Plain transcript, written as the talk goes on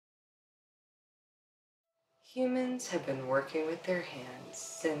Humans have been working with their hands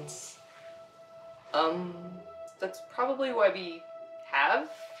since, that's probably why we have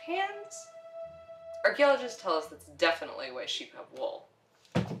hands? Archaeologists tell us that's definitely why sheep have wool.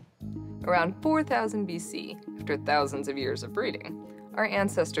 Around 4000 BC, after thousands of years of breeding, our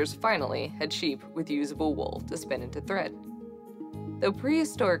ancestors finally had sheep with usable wool to spin into thread. Though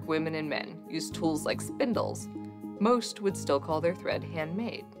prehistoric women and men used tools like spindles, most would still call their thread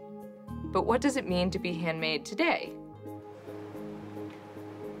handmade. But what does it mean to be handmade today?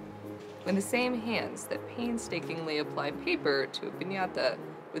 When the same hands that painstakingly apply paper to a piñata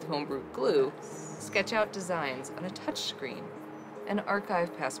with homebrewed glue sketch out designs on a touchscreen and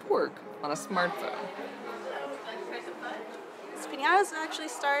archive past work on a smartphone. Piñatas actually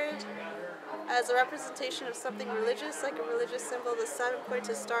started as a representation of something religious, like a religious symbol. The 7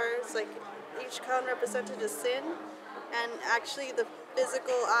 pointed stars, like each cone represented a sin, and actually the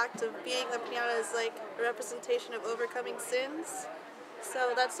physical act of being the piñata is like a representation of overcoming sins.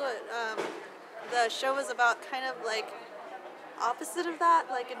 So that's what the show was about, kind of like opposite of that,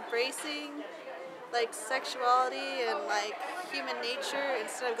 like embracing like sexuality and like human nature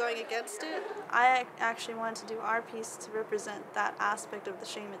instead of going against it. I actually wanted to do our piece to represent that aspect of the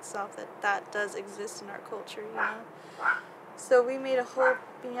shame itself, that does exist in our culture, you know. So we made a whole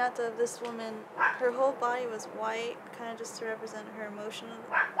piñata of this woman. Her whole body was white, kind of just to represent her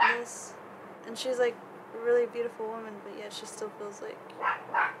emotionalness. And she's like a really beautiful woman, but yet she still feels like,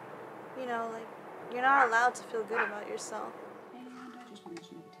 you know, like you're not allowed to feel good about yourself. And I just wanted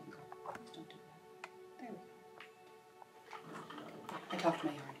to make a tingle. Please don't do that. There we go. I talk to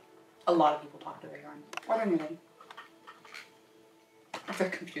my yarn. A lot of people talk to their yarn. Or their knitting. Or their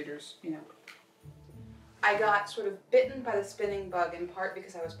computers, you know. I got sort of bitten by the spinning bug in part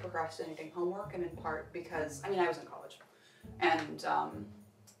because I was procrastinating homework and in part because, I was in college. And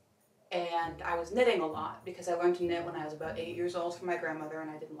I was knitting a lot because I learned to knit when I was about 8 years old from my grandmother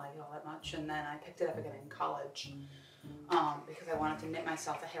and I didn't like it all that much. And then I picked it up again in college because I wanted to knit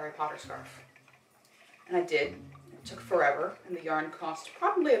myself a Harry Potter scarf. And I did. It took forever and the yarn cost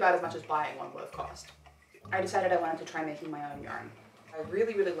probably about as much as buying one would have cost. I decided I wanted to try making my own yarn. I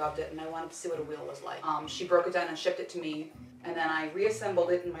really, really loved it and I wanted to see what a wheel was like. She broke it down and shipped it to me and then I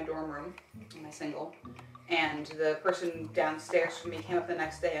reassembled it in my dorm room, in my single. And the person downstairs from me came up the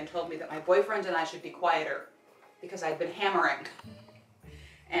next day and told me that my boyfriend and I should be quieter because I'd been hammering.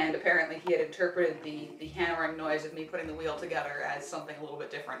 And apparently he had interpreted the hammering noise of me putting the wheel together as something a little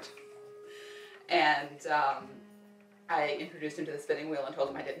bit different. And I introduced him to the spinning wheel and told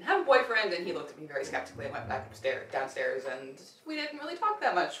him I didn't have a boyfriend, and he looked at me very skeptically and went back downstairs, and we didn't really talk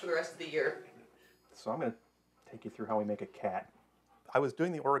that much for the rest of the year. So I'm going to take you through how we make a cat. I was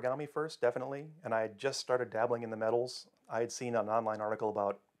doing the origami first, definitely, and I had just started dabbling in the metals. I had seen an online article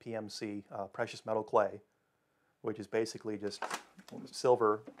about PMC, precious metal clay, which is basically just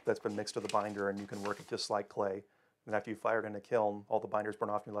silver that's been mixed with a binder, and you can work it just like clay. And after you fire it in a kiln, all the binders burn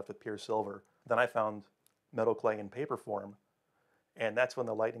off and you're left with pure silver. Then I found metal clay in paper form, and that's when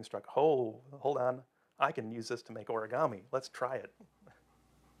the lightning struck. Oh, hold on, I can use this to make origami. Let's try it.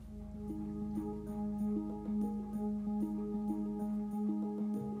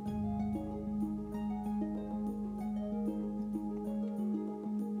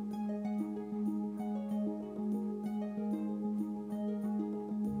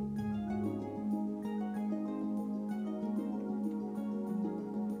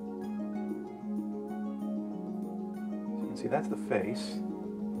 See, that's the face.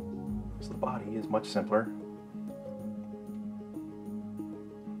 So the body is much simpler.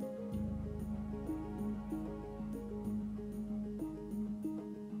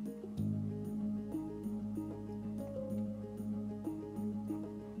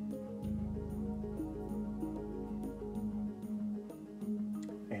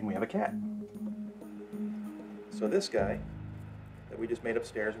 And we have a cat. So this guy that we just made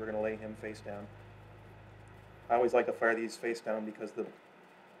upstairs, we're going to lay him face down. I always like to fire these face down because the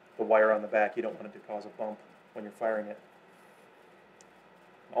wire on the back, you don't want it to cause a bump when you're firing it.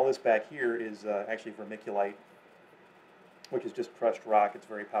 All this back here is actually vermiculite, which is just crushed rock. It's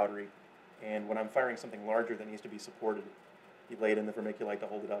very powdery. And when I'm firing something larger that needs to be supported, you lay it in the vermiculite to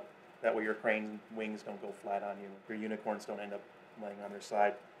hold it up. That way your crane's wings don't go flat on you. Your unicorns don't end up laying on their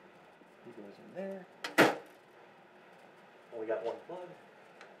side. He goes in there. And we got one plug.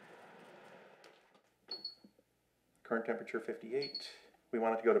 Current temperature 58. We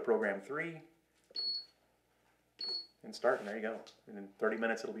want it to go to program 3 and start, and there you go. And in 30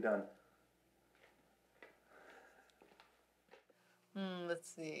 minutes it'll be done. Let's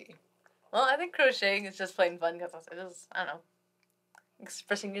see. Well, I think crocheting is just plain fun because it is, I don't know,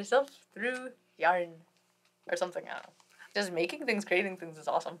 expressing yourself through yarn. or something. I don't know. Just making things, creating things is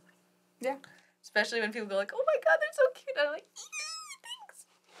awesome. Yeah. Especially when people go like, oh my god, they're so cute. I'm like,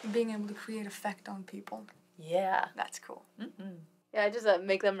 thanks. Being able to create effect on people. Yeah. That's cool. Mm-hmm. Yeah, I just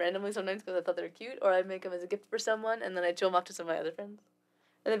make them randomly sometimes because I thought they were cute, or I'd make them as a gift for someone, and then I'd show them off to some of my other friends.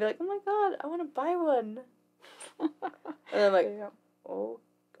 And they'd be like, oh my god, I want to buy one. And I'm like, oh,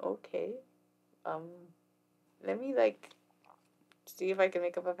 okay. Let me, like, see if I can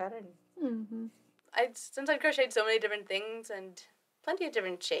make up a pattern. Mm-hmm. Since I've crocheted so many different things and plenty of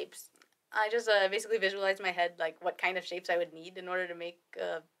different shapes, I just basically visualized in my head, like, what kind of shapes I would need in order to make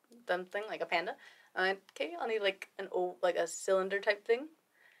something, like a panda. Okay, I'll need, like, a cylinder type thing.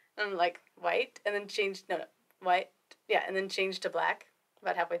 And, like, white, and then white, yeah, and then change to black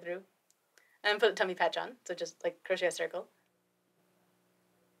about halfway through. And put a tummy patch on, so just, like, crochet a circle.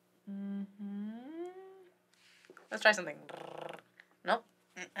 Mm-hmm. Let's try something. Nope.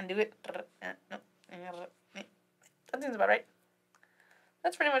 Undo it. Nope. That seems about right.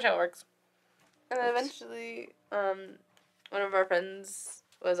 That's pretty much how it works. And then eventually, one of our friends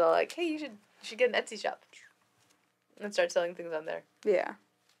was all like, hey, you should get an Etsy shop. And start selling things on there. Yeah.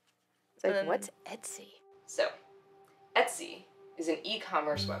 It's like, what's Etsy? So, Etsy is an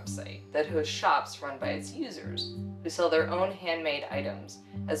e-commerce website that hosts shops run by its users who sell their own handmade items,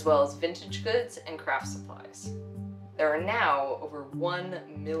 as well as vintage goods and craft supplies. There are now over 1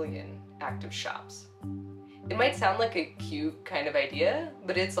 million active shops. It might sound like a cute kind of idea,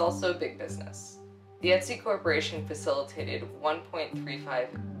 but it's also big business. The Etsy Corporation facilitated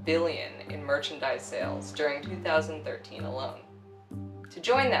 $1.35 billion in merchandise sales during 2013 alone. To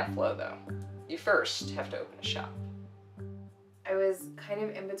join that flow, though, you first have to open a shop. I was kind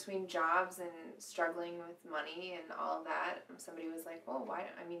of in between jobs and struggling with money and all of that. Somebody was like, well,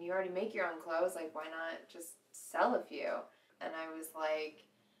 you already make your own clothes, like, why not just sell a few? And I was like,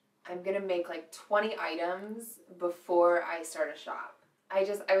 I'm gonna make like 20 items before I start a shop. I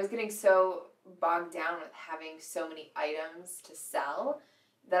was getting so bogged down with having so many items to sell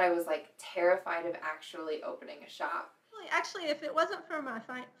that I was like terrified of actually opening a shop. Actually, if it wasn't for my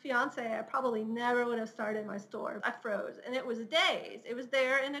fiance, I probably never would have started my store. I froze, and it was days. It was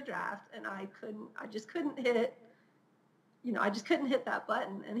there in a draft, and I just couldn't hit that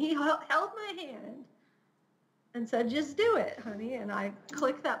button. And he held my hand and said, just do it, honey. And I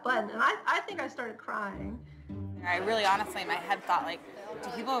clicked that button, and I think I started crying. I really honestly in my head thought, like, do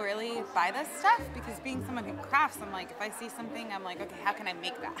people really buy this stuff? Because being someone who crafts, I'm like, if I see something, I'm like, okay, how can I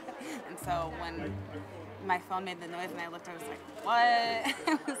make that? And so when my phone made the noise and I looked, I was like, what?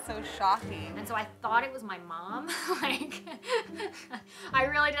 It was so shocking. And so I thought it was my mom. Like, I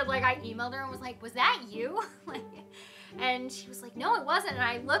really did. Like, I emailed her and was like, was that you? Like, and she was like, no, it wasn't. And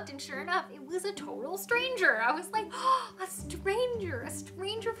I looked, and sure enough, it was a total stranger. I was like, oh, a stranger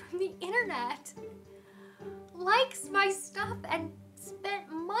from the internet likes my stuff and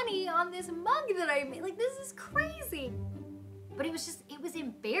spent money on this mug that I made. Like, this is crazy. But it was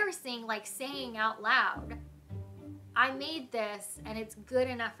embarrassing, like, saying out loud, I made this and it's good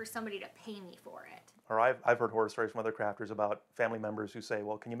enough for somebody to pay me for it. Or I've heard horror stories from other crafters about family members who say,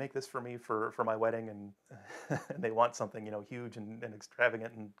 well, can you make this for me for my wedding? And, and they want something, huge and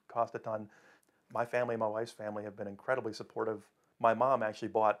extravagant and cost a ton. My family, my wife's family have been incredibly supportive. My mom actually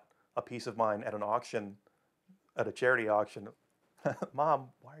bought a piece of mine at an auction, at a charity auction. Mom,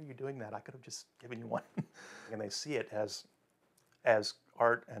 why are you doing that? I could have just given you one. And they see it as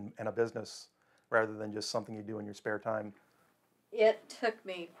art and a business rather than just something you do in your spare time. It took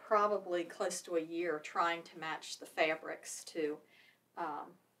me probably close to a year trying to match the fabrics to,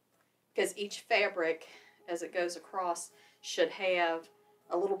 because each fabric, as it goes across, should have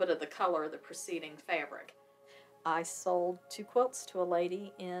a little bit of the color of the preceding fabric. I sold 2 quilts to a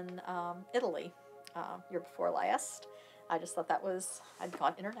lady in Italy year before last. I just thought that was, I'd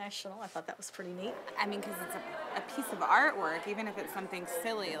gone international. I thought that was pretty neat. I mean, because it's a piece of artwork, even if it's something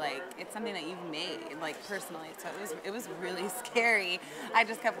silly, like, it's something that you've made, like, personally. So it was really scary. I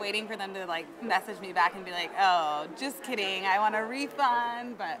just kept waiting for them to, like, message me back and be like, oh, just kidding, I want a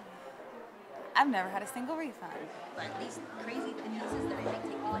refund. But I've never had a single refund. But these crazy pieces that I make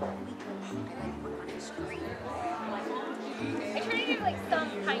take me like a week. I like work on it straight. I try to do like some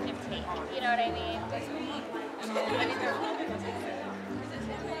kind of take, you know what I mean?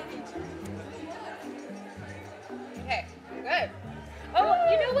 Okay, good. Oh,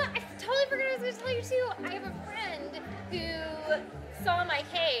 you know what? I totally forgot I was going to tell you too. I have a friend who saw my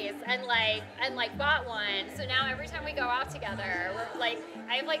case and bought one. So now every time we go out together, we're like,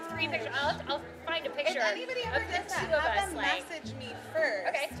 I have like 3 pictures. I'll find a picture. If anybody ever of the does that, 2 of have us, them like, message me first.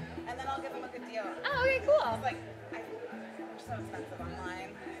 Okay. And then I'll give them a good deal. Oh, okay, cool. It's like, they're so expensive online.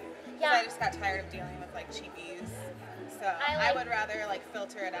 Yeah, I just got tired of dealing with like cheapies. So I would rather like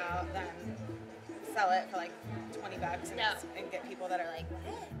filter it out than sell it for like $20 and get people that are like, what?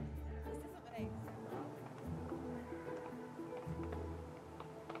 This isn't what I.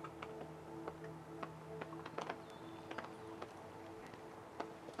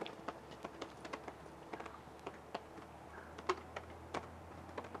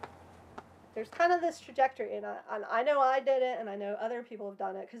 There's kind of this trajectory, and I know I did it, and I know other people have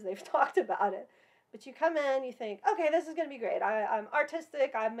done it because they've talked about it. But you come in, you think, okay, this is going to be great. I'm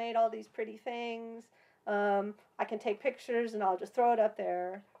artistic. I've made all these pretty things. I can take pictures, and I'll just throw it up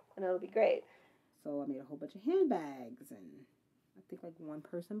there, and it'll be great. So I made a whole bunch of handbags, and I think like one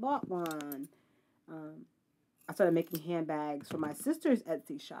person bought one. I started making handbags for my sister's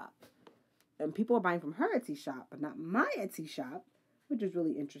Etsy shop. And people are buying from her Etsy shop, but not my Etsy shop, which is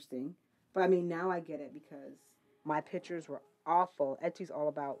really interesting. But I mean, now I get it because my pictures were awful. Etsy's all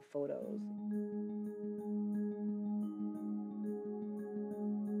about photos.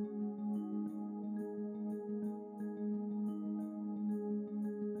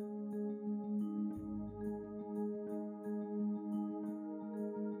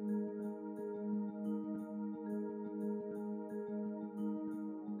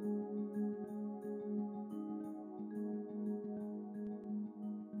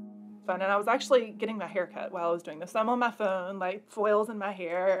 And I was actually getting my hair cut while I was doing this. I'm on my phone, like foils in my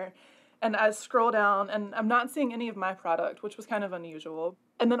hair, and I scroll down and I'm not seeing any of my product, which was kind of unusual.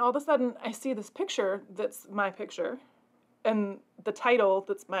 And then all of a sudden I see this picture that's my picture and the title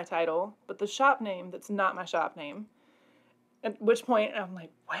that's my title, but the shop name that's not my shop name. At which point I'm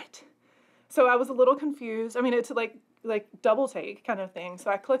like, what? So I was a little confused. I mean, it's like double take kind of thing. So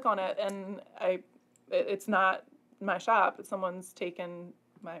I click on it and it's not my shop. It's someone's taken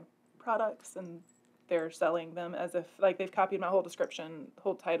my products and they're selling them as if like they've copied my whole description,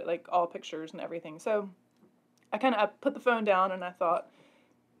 whole title, like all pictures and everything. So I put the phone down and I thought,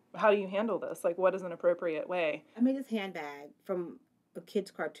 how do you handle this? Like, what is an appropriate way? I made this handbag from a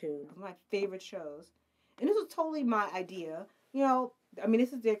kid's cartoon, one of my favorite shows. And this was totally my idea. You know, I mean,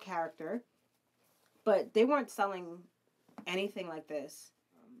 this is their character, but they weren't selling anything like this.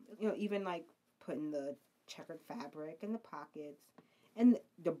 You know, even like putting the checkered fabric in the pockets and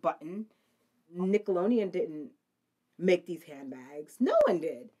the button. Nickelodeon didn't make these handbags. No one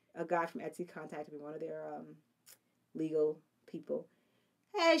did. A guy from Etsy contacted me, one of their legal people.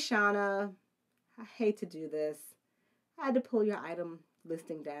 Hey, Shauna, I hate to do this. I had to pull your item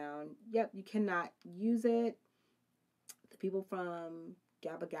listing down. Yep, you cannot use it. The people from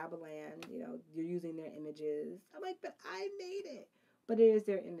Gabba Gabba Land, you know, you're using their images. I'm like, but I made it. But it is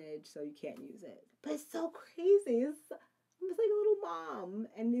their image, so you can't use it. But it's so crazy. I'm just like a little mom,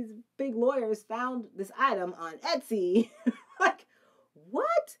 and these big lawyers found this item on Etsy. Like,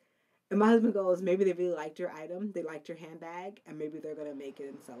 what? And my husband goes, maybe they really liked your item, they liked your handbag, and maybe they're going to make it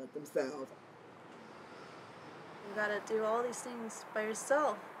and sell it themselves. You gotta do all these things by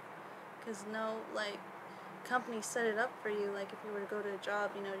yourself, because no, like, company set it up for you. Like, if you were to go to a job,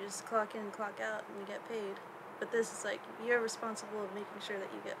 you know, just clock in and clock out and you get paid. But this is like, you're responsible of making sure that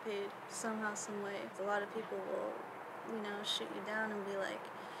you get paid somehow, some way. A lot of people will, you know, shoot you down and be like,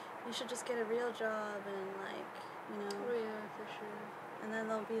 you should just get a real job, and like, you know. Oh yeah, for sure. And then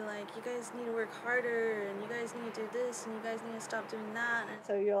they'll be like, you guys need to work harder, and you guys need to do this, and you guys need to stop doing that. And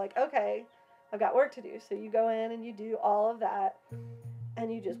so you're like, okay, I've got work to do. So you go in and you do all of that,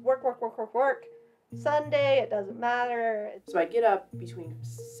 and you just work. Sunday, it doesn't matter. So I get up between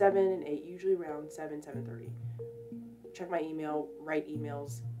 7 and 8, usually around 7:30. Check my email, write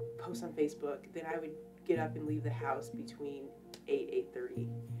emails, post on Facebook. Then I would get up and leave the house between 8:30,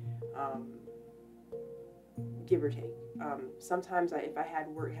 give or take. Sometimes if I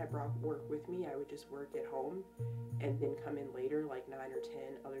had brought work with me, I would just work at home and then come in later, like 9 or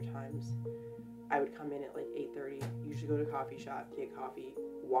 10. Other times I would come in at like 8:30, usually go to a coffee shop, get coffee,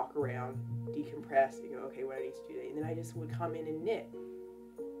 walk around, decompress, and go, okay, what I need to do today. And then I just would come in and knit.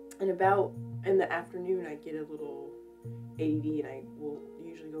 And about in the afternoon, I get a little ADD and I will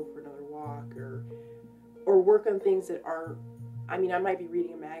usually go for another walk or work on things that aren't, I mean, I might be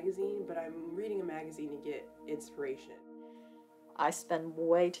reading a magazine, but I'm reading a magazine to get inspiration. I spend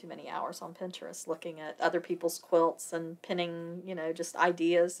way too many hours on Pinterest looking at other people's quilts and pinning, you know, just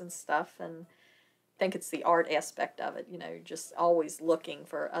ideas and stuff, and I think it's the art aspect of it, you know, just always looking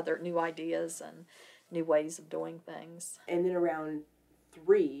for other new ideas and new ways of doing things. And then around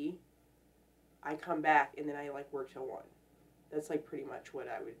 3, I come back and then I like work till 1. That's like pretty much what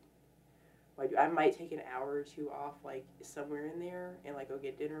I do. I might take an hour or 2 off like somewhere in there and like go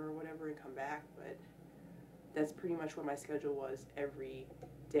get dinner or whatever and come back, but that's pretty much what my schedule was every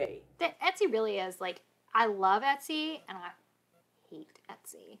day. Etsy really is, like, I love Etsy and I hate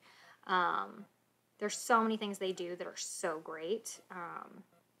Etsy. There's so many things they do that are so great.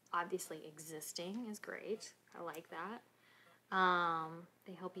 Obviously, existing is great. I like that.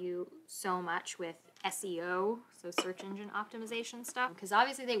 They help you so much with SEO, so search engine optimization stuff, because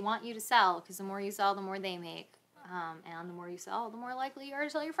obviously they want you to sell, because the more you sell, the more they make. And the more you sell, the more likely you are to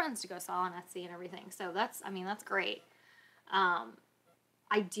tell your friends to go sell on Etsy and everything. So that's great.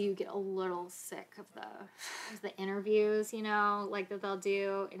 I do get a little sick of the interviews, you know, like that they'll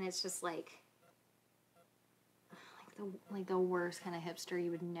do, and it's just like the worst kind of hipster you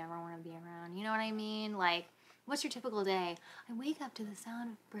would never want to be around. You know what I mean? Like, what's your typical day? I wake up to the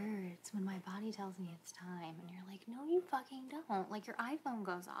sound of birds when my body tells me it's time. And you're like, no, you fucking don't. Like, your iPhone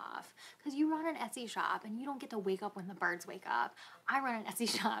goes off because you run an Etsy shop and you don't get to wake up when the birds wake up. I run an Etsy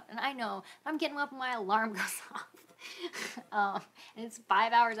shop and I know I'm getting up when my alarm goes off. And it's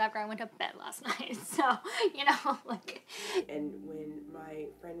 5 hours after I went to bed last night. So, you know, like. And when my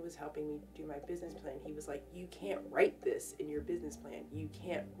friend was helping me do my business plan, he was like, you can't write this in your business plan. You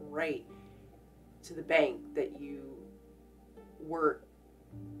can't write to the bank that you work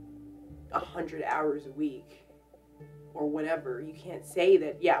 100 hours a week or whatever. You can't say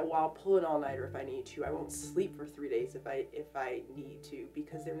that, yeah, well, I'll pull an all-nighter if I need to. I won't sleep for 3 days if I need to,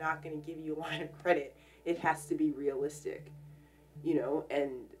 because they're not going to give you a line of credit. It has to be realistic, you know,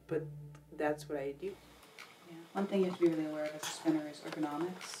 but that's what I do. Yeah. One thing you have to be really aware of as a spinner is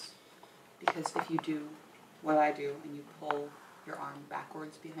ergonomics, because if you do what I do and you pull your arm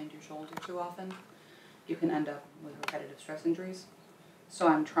backwards behind your shoulder too often, you can end up with repetitive stress injuries. So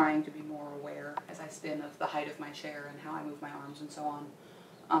I'm trying to be more aware as I spin of the height of my chair and how I move my arms and so on,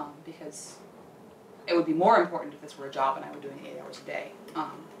 because it would be more important if this were a job and I were doing 8 hours a day.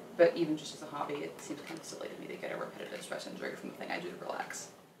 But even just as a hobby, it seems kind of silly to me to get a repetitive stress injury from the thing I do to relax.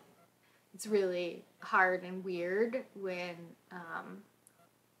 It's really hard and weird when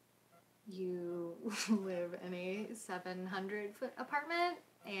you live in a 700 square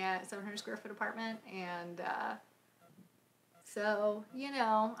foot apartment, and so, you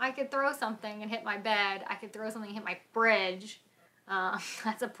know, I could throw something and hit my bed. I could throw something and hit my fridge.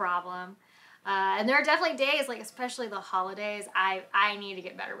 That's a problem. And there are definitely days, like especially the holidays, I need to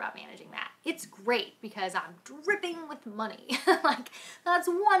get better about managing that. It's great because I'm dripping with money. Like, that's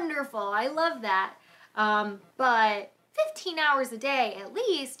wonderful. I love that. But 15 hours a day at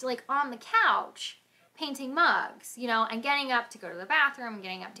least, like on the couch, painting mugs, you know, and getting up to go to the bathroom,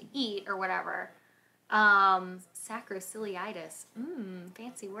 getting up to eat or whatever. Sacrociliitis,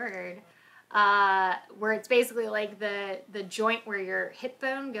 fancy word. Where it's basically like the joint where your hip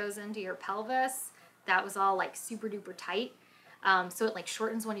bone goes into your pelvis, that was all like super duper tight. So it like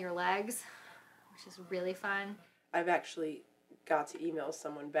shortens one of your legs, which is really fun. I've actually got to email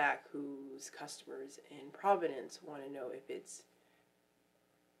someone back whose customers in Providence want to know if it's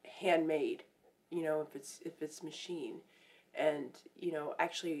handmade, you know, if it's machine. And, you know,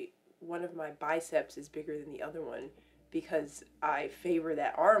 actually one of my biceps is bigger than the other one, because I favor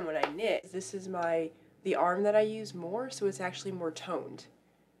that arm when I knit. This is the arm that I use more, so it's actually more toned.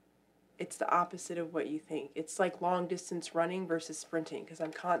 It's the opposite of what you think. It's like long distance running versus sprinting, because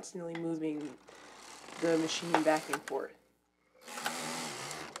I'm constantly moving the machine back and forth.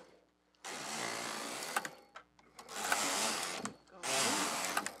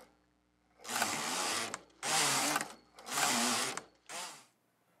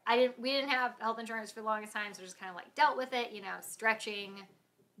 We didn't have health insurance for the longest time, so just kind of like dealt with it, you know, stretching,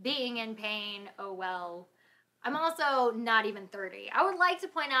 being in pain, oh well. I'm also not even 30. I would like to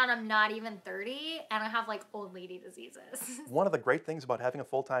point out I'm not even 30, and I have like old lady diseases. One of the great things about having a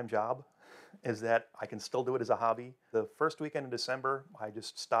full-time job is that I can still do it as a hobby. The first weekend in December, I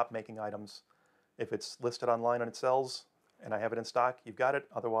just stop making items. If it's listed online and it sells, and I have it in stock, you've got it.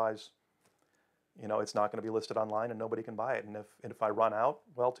 Otherwise, you know, it's not going to be listed online and nobody can buy it. And if I run out,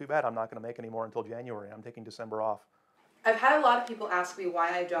 well, too bad. I'm not going to make any more until January. I'm taking December off. I've had a lot of people ask me why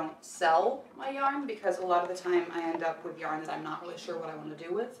I don't sell my yarn, because a lot of the time I end up with yarn that I'm not really sure what I want to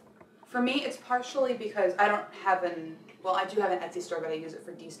do with. For me, it's partially because I don't have I do have an Etsy store, but I use it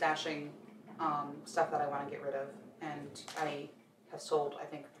for destashing stuff that I want to get rid of. And I have sold, I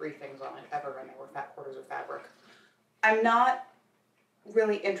think, 3 things on it ever, and they were fat quarters of fabric. I'm not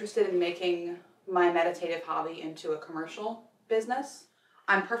really interested in making my meditative hobby into a commercial business.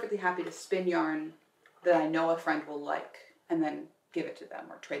 I'm perfectly happy to spin yarn that I know a friend will like and then give it to them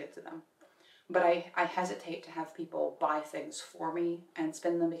or trade it to them. But I hesitate to have people buy things for me and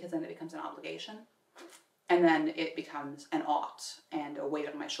spin them, because then it becomes an obligation. And then it becomes an ought and a weight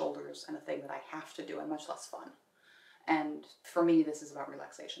on my shoulders and a thing that I have to do and much less fun. And for me, this is about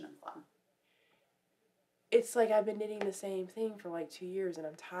relaxation and fun. It's like I've been knitting the same thing for like 2 years and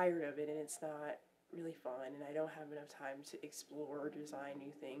I'm tired of it and it's not really fun and I don't have enough time to explore or design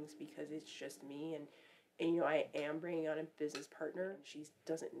new things because it's just me and you know, I am bringing on a business partner. She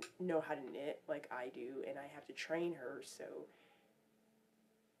doesn't know how to knit like I do and I have to train her, so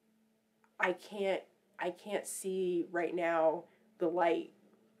I can't see right now the light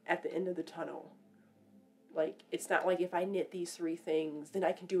at the end of the tunnel. Like, it's not like if I knit these 3 things, then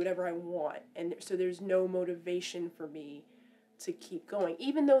I can do whatever I want. And so there's no motivation for me to keep going.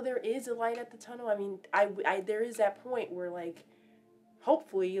 Even though there is a light at the tunnel, I mean, there is that point where, like,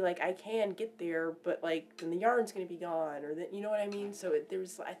 hopefully, like, I can get there, but, like, then the yarn's going to be gone, or you know what I mean? So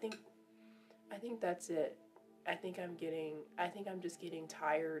I think that's it. I think I'm just getting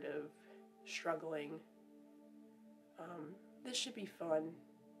tired of struggling. This should be fun,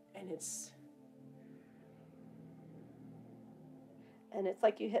 and it's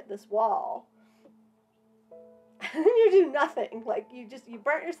like you hit this wall and you do nothing. Like you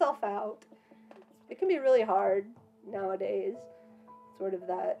burnt yourself out. It can be really hard nowadays, sort of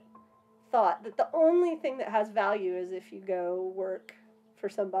that thought that the only thing that has value is if you go work for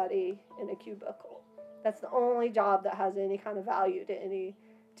somebody in a cubicle. That's the only job that has any kind of value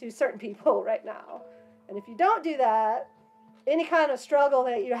to certain people right now. And if you don't do that, any kind of struggle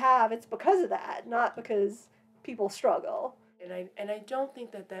that you have, it's because of that, not because people struggle. And I don't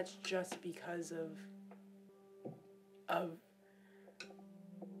think that that's just because of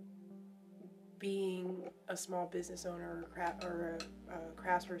being a small business owner or a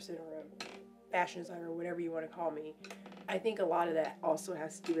craftsperson or a fashion designer or whatever you want to call me. I think a lot of that also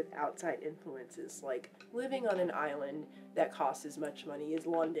has to do with outside influences, like living on an island that costs as much money as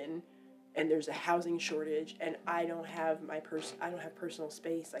London, and there's a housing shortage, and I don't have personal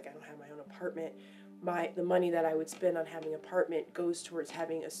space. Like, I don't have my own apartment. The money that I would spend on having an apartment goes towards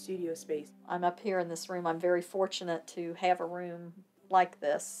having a studio space. I'm up here in this room. I'm very fortunate to have a room like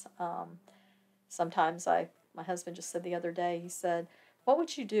this. Sometimes my husband just said the other day, he said, "What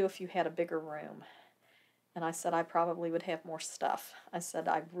would you do if you had a bigger room?" And I said, "I probably would have more stuff." I said,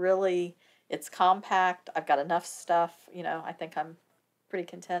 it's compact. I've got enough stuff. You know, I think I'm pretty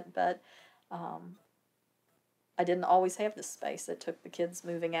content, but I didn't always have this space. It took the kids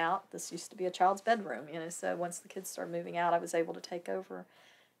moving out. This used to be a child's bedroom, you know, so once the kids started moving out, I was able to take over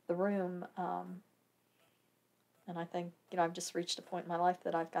the room. And I think, you know, I've just reached a point in my life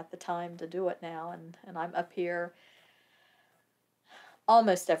that I've got the time to do it now, and I'm up here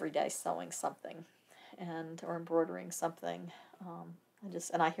almost every day sewing something or embroidering something.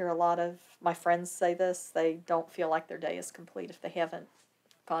 I hear a lot of my friends say this. They don't feel like their day is complete if they haven't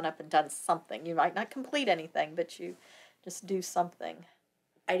gone up and done something. You might not complete anything, but you just do something.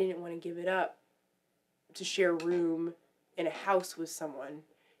 I didn't want to give it up to share room in a house with someone.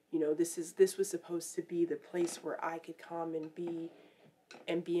 You know, this was supposed to be the place where I could come and be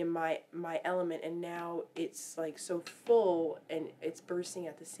in my element, and now it's like so full and it's bursting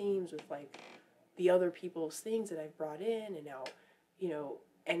at the seams with like the other people's things that I've brought in, and now, you know,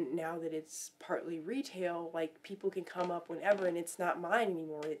 and now that it's partly retail, like, people can come up whenever, and it's not mine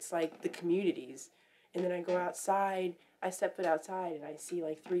anymore. It's like the community's. And then I go outside, I step foot outside, and I see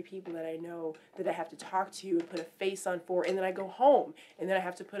like 3 people that I know that I have to talk to and put a face on for, and then I go home, and then I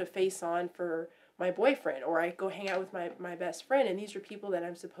have to put a face on for my boyfriend, or I go hang out with my best friend, and these are people that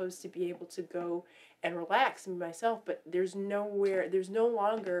I'm supposed to be able to go and relax and be myself, but there's no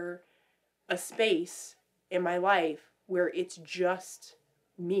longer a space in my life where it's just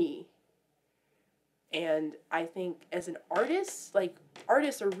me. And I think as an artist, like,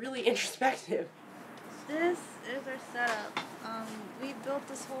 artists are really introspective. This is our setup. We built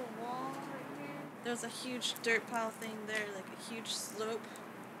this whole wall right here. There's a huge dirt pile thing there, like a huge slope.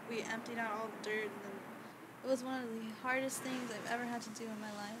 We emptied out all the dirt, and then it was one of the hardest things I've ever had to do in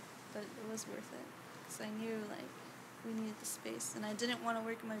my life, but it was worth it, because I knew, like, we needed the space, and I didn't want to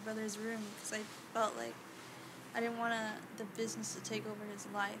work in my brother's room, because I felt like I didn't want the business to take over his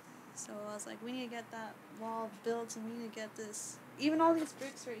life. So I was like, we need to get that wall built, and we need to get this. Even all these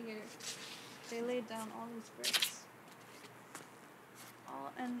bricks right here, they laid down all these bricks.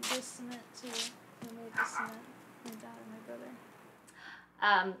 And this cement too. They made the cement. My dad and my brother.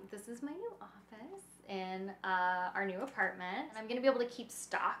 This is my new office in our new apartment. And I'm going to be able to keep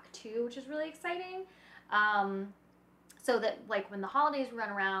stock too, which is really exciting. So that, like, when the holidays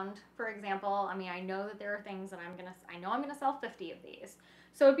run around, for example, I mean, I know that there are things that I'm gonna sell 50 of these.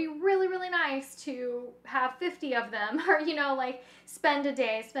 So it'd be really, really nice to have 50 of them, or, you know, like, spend a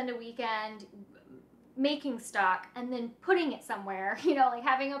weekend making stock and then putting it somewhere, you know, like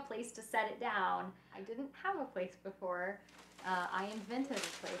having a place to set it down I didn't have a place before. I invented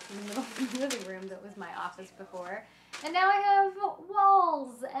a place in the middle of the living room that was my office before. And now I have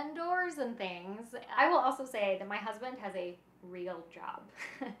walls and doors and things. I will also say that my husband has a real job.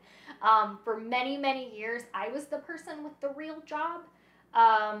 For many, many years, I was the person with the real job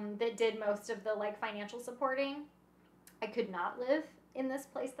that did most of the like financial supporting. I could not live in this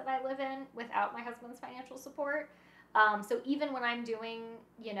place that I live in without my husband's financial support. So even when I'm doing,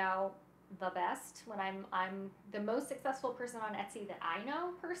 you know, the best, when I'm the most successful person on Etsy that I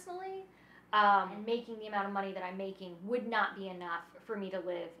know personally, and making the amount of money that I'm making would not be enough for me to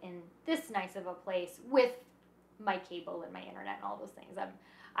live in this nice of a place with my cable and my internet and all those things.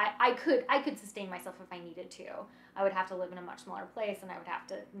 I could sustain myself if I needed to. I would have to live in a much smaller place and I would have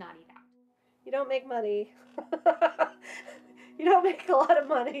to not eat out. You don't make money. You don't make a lot of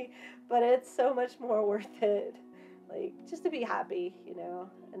money, but it's so much more worth it. Like, just to be happy, you know,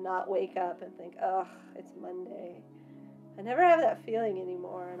 and not wake up and think, ugh, it's Monday. I never have that feeling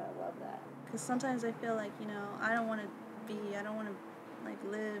anymore, and I love that. Because sometimes I feel like, you know, I don't want to like,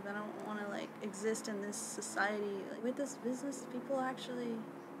 live, I don't want to, like, exist in this society. Like, with this business, people actually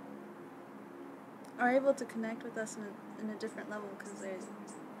are able to connect with us in a different level because they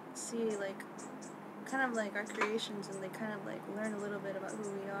see, like, kind of like our creations and they kind of, like, learn a little bit about who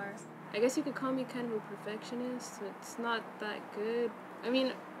we are. I guess you could call me kind of a perfectionist. It's not that good. I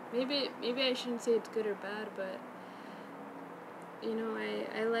mean, maybe I shouldn't say it's good or bad, but, you know,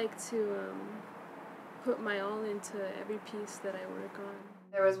 I like to put my all into every piece that I work on.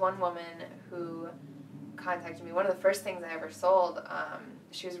 There was one woman who contacted me. One of the first things I ever sold,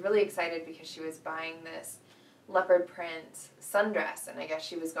 she was really excited because she was buying this leopard print sundress, and I guess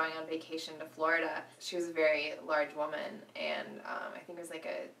she was going on vacation to Florida. She was a very large woman, and I think it was like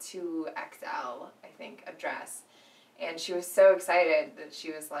a 2XL, I think, a dress. And she was so excited that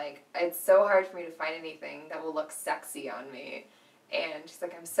she was like, it's so hard for me to find anything that will look sexy on me. And she's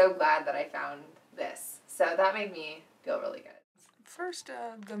like, I'm so glad that I found this. So that made me feel really good. First,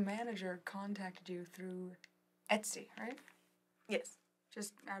 the manager contacted you through Etsy, right? Yes.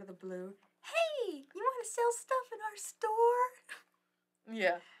 Just out of the blue. Hey, you want to sell stuff in our store?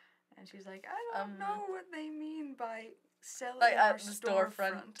 Yeah. And she's like, I don't know what they mean by selling like our at the storefront.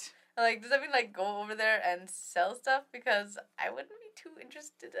 storefront. Like, does that mean like go over there and sell stuff? Because I wouldn't be too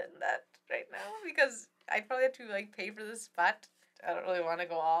interested in that right now because I'd probably have to like pay for the spot. I don't really want to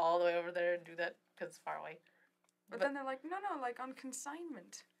go all the way over there and do that because it's far away. But then they're like, no, like on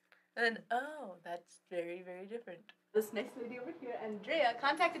consignment. And then, oh, that's very, very different. This nice lady over here, Andrea,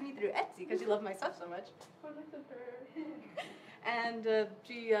 contacted me through Etsy because she loved my stuff so much. Oh, look at her. And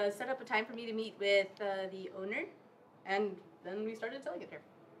she set up a time for me to meet with the owner, and then we started selling it here.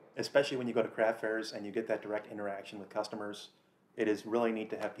 Especially when you go to craft fairs and you get that direct interaction with customers, it is really neat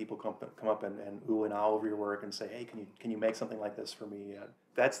to have people come up and ooh and ah over your work and say, hey, can you make something like this for me?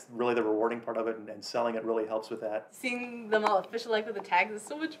 That's really the rewarding part of it, and selling it really helps with that. Seeing them all official, like with the tags, is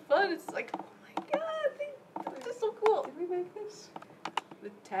so much fun. It's like, oh my god, this is so cool. Did we make this? The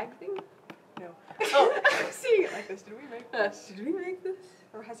tag thing? No. Oh, seeing it like this, did we make this? Did we make this?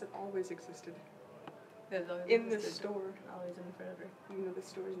 Or has it always existed? In the store. Always and forever. Even though the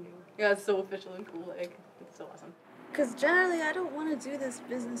store's new. Yeah, it's so official and cool. Like, it's so awesome. Because generally, I don't want to do this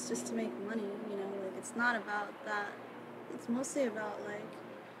business just to make money, you know, like, it's not about that. It's mostly about, like,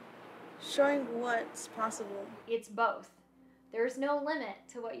 showing what's possible. It's both. There's no limit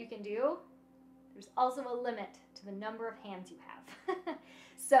to what you can do. There's also a limit to the number of hands you have.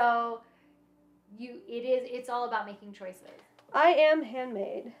 So, it's all about making choices. I am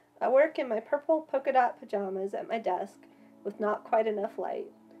handmade. I work in my purple polka dot pajamas at my desk with not quite enough light.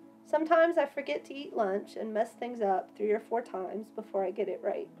 Sometimes I forget to eat lunch and mess things up 3 or 4 times before I get it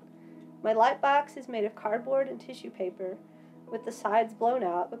right. My light box is made of cardboard and tissue paper with the sides blown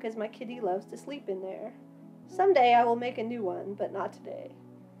out because my kitty loves to sleep in there. Someday I will make a new one, but not today.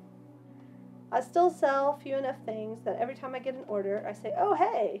 I still sell few enough things that every time I get an order, I say, oh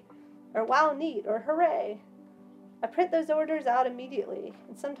hey, or wow neat, or hooray. I print those orders out immediately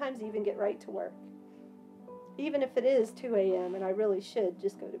and sometimes even get right to work. Even if it is 2 a.m. and I really should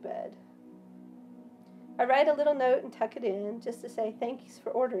just go to bed. I write a little note and tuck it in just to say thanks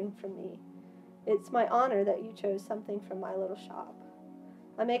for ordering from me. It's my honor that you chose something from my little shop.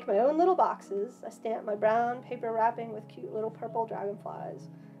 I make my own little boxes. I stamp my brown paper wrapping with cute little purple dragonflies.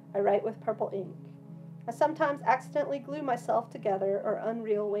 I write with purple ink. I sometimes accidentally glue myself together or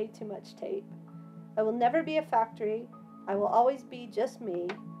unreel way too much tape. I will never be a factory. I will always be just me,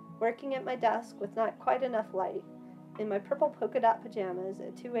 working at my desk with not quite enough light, in my purple polka dot pajamas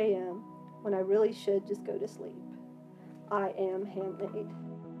at 2 a.m. when I really should just go to sleep. I am handmade.